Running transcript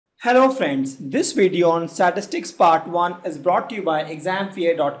Hello friends, this video on statistics part 1 is brought to you by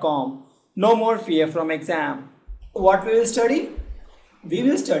examfear.com. No more fear from exam. What we will study? We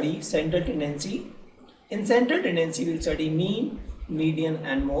will study central tendency. In central tendency we will study mean, median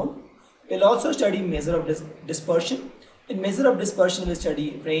and mode. We will also study measure of dispersion. In measure of dispersion we will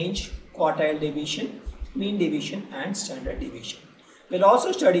study range, quartile deviation, mean deviation and standard deviation. We will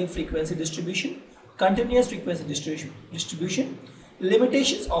also study frequency distribution, continuous frequency distribution,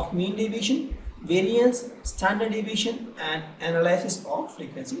 limitations of mean deviation, variance, standard deviation and analysis of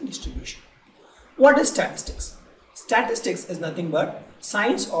frequency distribution. What is statistics? Statistics is nothing but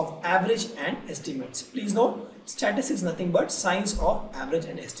science of average and estimates. Please note, statistics is nothing but science of average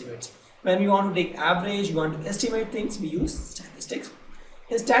and estimates. When we want to take average, we want to estimate things, we use statistics.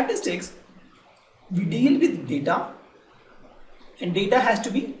 In statistics, we deal with data and data has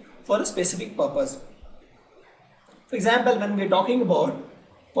to be for a specific purpose. For example, when we are talking about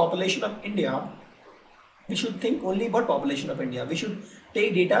population of India, we should think only about population of India. We should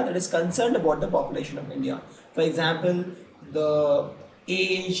take data that is concerned about the population of India. For example, the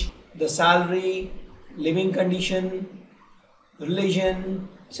age, the salary, living condition, religion,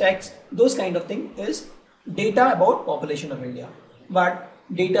 sex, those kind of thing is data about population of India. But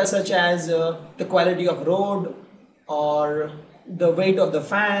data such as the quality of road or the weight of the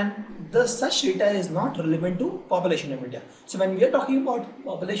fan, such data is not relevant to population of India. So when we are talking about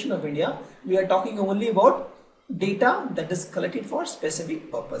population of India, we are talking only about data that is collected for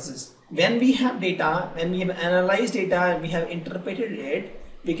specific purposes. When we have data, when we have analyzed data and we have interpreted it,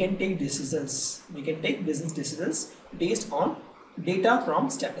 we can take decisions. We can take business decisions based on data from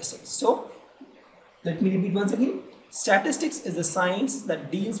statistics. So let me repeat once again. Statistics is the science that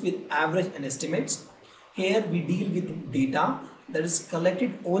deals with average and estimates. Here we deal with data that is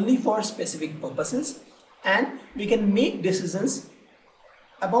collected only for specific purposes and we can make decisions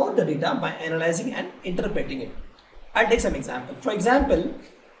about the data by analyzing and interpreting it. I'll take some example. For example,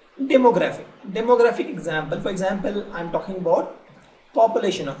 demographic example. For example, I'm talking about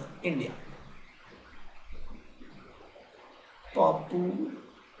population of India. Population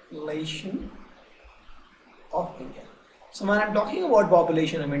of India. So when I'm talking about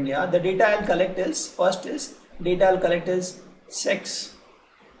population of India, the data I'll collect is, first is data I'll collect is sex,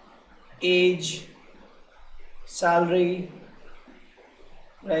 age, salary,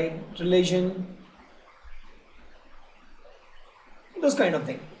 right, religion, those kind of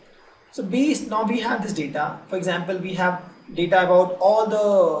thing. So now we have this data. For example, we have data about all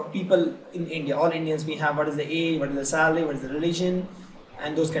the people in India, all Indians. We have what is the age, what is the salary, what is the religion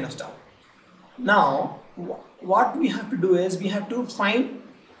and those kind of stuff. Now what we have to do is we have to find,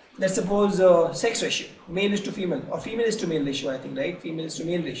 let's suppose sex ratio, male is to female or female is to male ratio, I think, right? Female is to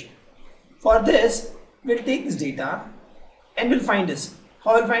male ratio. For this, we'll take this data and we'll find this.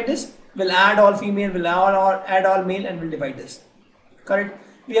 How we'll find this? We'll add all female, we'll add all male and we'll divide this. Correct?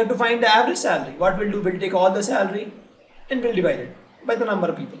 We have to find the average salary. What we'll do, we'll take all the salary and we'll divide it by the number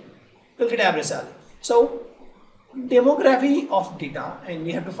of people. We'll get average salary. So demography of data, and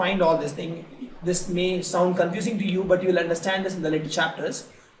we have to find all this thing. This may sound confusing to you, but you will understand this in the later chapters.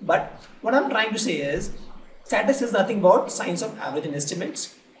 But what I'm trying to say is, statistics is nothing but science of average and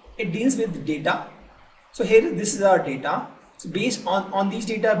estimates. It deals with data. So here, this is our data. So based on these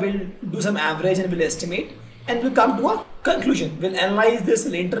data, we'll do some average and we'll estimate and we'll come to a conclusion. We'll analyze this,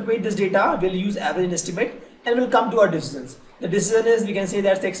 we'll interpret this data, we'll use average and estimate and we'll come to our decisions. The decision is, we can say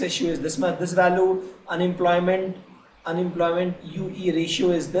that sex ratio is this much, this value, unemployment UE ratio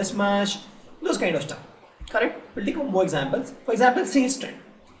is this much, those kind of stuff. Correct? We'll take more examples. For example, sales trend.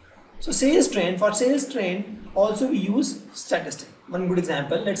 So sales trend, for sales trend also we use statistics. One good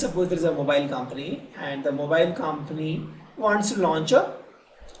example, let's suppose there is a mobile company and the mobile company wants to launch a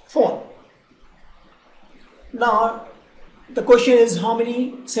phone. Now the question is how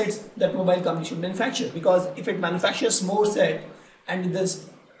many sets that mobile company should manufacture, because if it manufactures more set and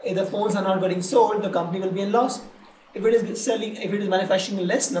if the phones are not getting sold, the company will be in loss. If it is manufacturing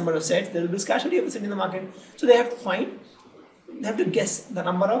less number of sets, there will be scarcity of the set in the market. So they have to guess the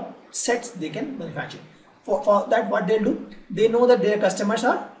number of sets they can manufacture. For that, what they'll do, they know that their customers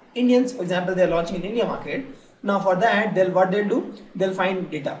are Indians. For example, they are launching in India market. Now for that, they'll find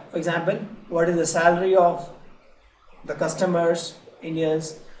data. For example, what is the salary of the customers,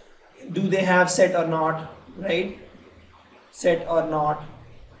 Indians, do they have set or not, right? Set or not,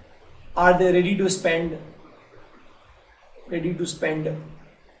 are they ready to spend? If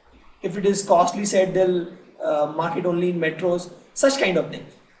it is costly set, they'll market only in metros, such kind of thing.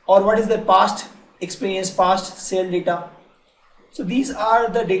 Or what is their past experience, past sale data. So these are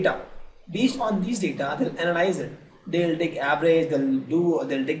the data. Based on these data, they'll analyze it. they'll take average,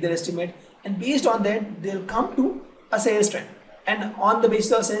 they'll take their estimate, and based on that they'll come to a sales trend, and on the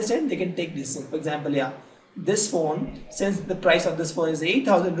basis of sales trend they can take this. For example, yeah, this phone, since the price of this phone is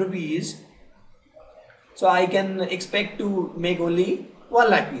 8,000 rupees, so I can expect to make only 1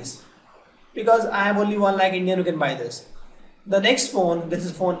 lakh piece, because I have only 1 lakh Indian who can buy this. The next phone, this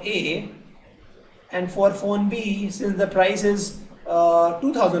is phone A, and for phone B, since the price is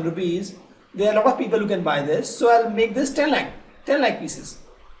 2,000 rupees, there are a lot of people who can buy this, so I'll make this 10 lakh pieces.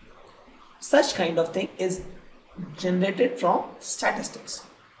 Such kind of thing is generated from statistics.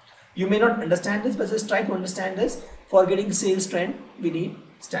 You may not understand this, but just try to understand this. For getting sales trend, we need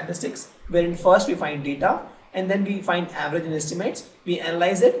statistics, wherein first we find data and then we find average and estimates, we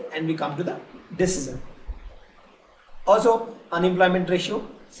analyze it and we come to the decision. Also, unemployment ratio,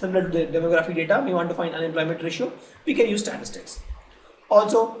 similar to the demographic data, we want to find unemployment ratio, we can use statistics.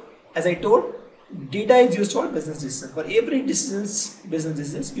 Also, as I told, data is used for business decisions. For every business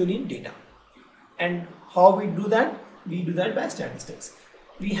decisions, you need data. And how we do that? We do that by statistics.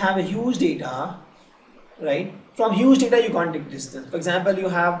 We have a huge data, right? From huge data, you can't take distance. For example, you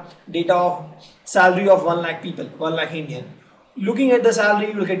have data of salary of 1 lakh people, 1 lakh Indian. Looking at the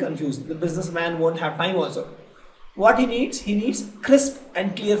salary, you will get confused. The businessman won't have time also. What he needs crisp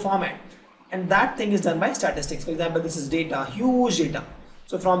and clear format. And that thing is done by statistics. For example, this is data, huge data.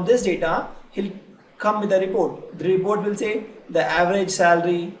 So from this data, he'll come with a report. The report will say the average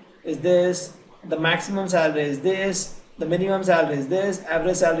salary is this, the maximum salary is this, the minimum salary is this,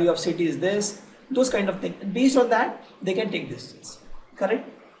 average salary of city is this, those kind of things. And based on that, they can take decisions. Correct?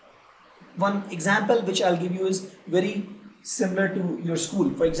 One example which I'll give you is very similar to your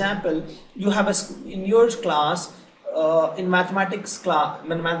school. For example, you have in your class, in mathematics,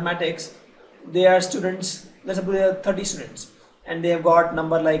 there are students, let's suppose there are 30 students, and they have got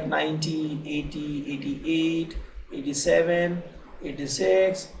number like 90, 80, 88, 87,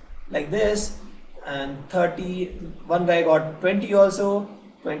 86, like this, and 30, one guy got 20 also,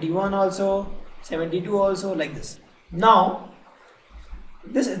 21 also, 72 also, like this. Now,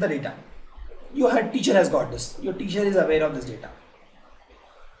 this is the data. Your teacher has got this. Your teacher is aware of this data.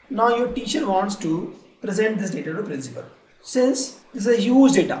 Now your teacher wants to present this data to principal. Since this is a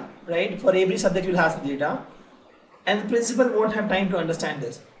huge data, right? For every subject you will have some data, and the principal won't have time to understand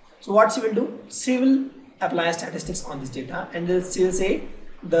this. So what she will do? She will apply statistics on this data, and she will say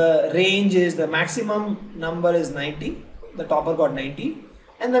the range is, the maximum number is 90, the topper got 90,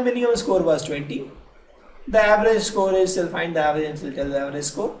 and the minimum score was 20. The average score is, she'll find the average and she'll tell the average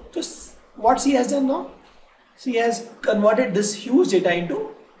score. So what she has done now? She has converted this huge data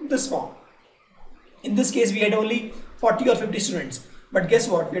into this form. In this case, we had only 40 or 50 students. But guess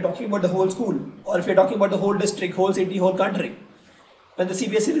what? We are talking about the whole school, or if we are talking about the whole district, whole city, whole country. When the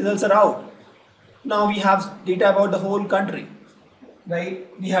CBSE results are out, now we have data about the whole country, right?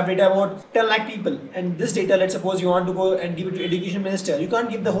 We have data about 10 lakh people, and this data, let's suppose you want to go and give it to education minister. You can't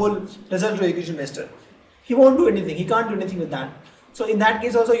give the whole result to education minister. He won't do anything. He can't do anything with that. So in that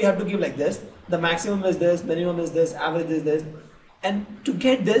case also, you have to give like this. The maximum is this, minimum is this, average is this. And to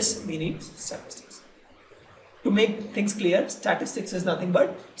get this, we need statistics. To make things clear, statistics is nothing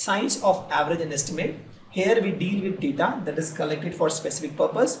but science of average and estimate. Here we deal with data that is collected for specific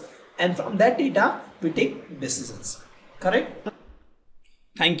purpose, and from that data we take decisions. Correct?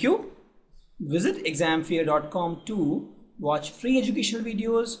 Thank you. Visit examfear.com to watch free educational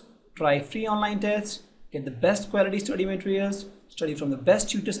videos, try free online tests, get the best quality study materials, study from the best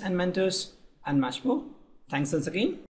tutors and mentors, and much more. Thanks once again.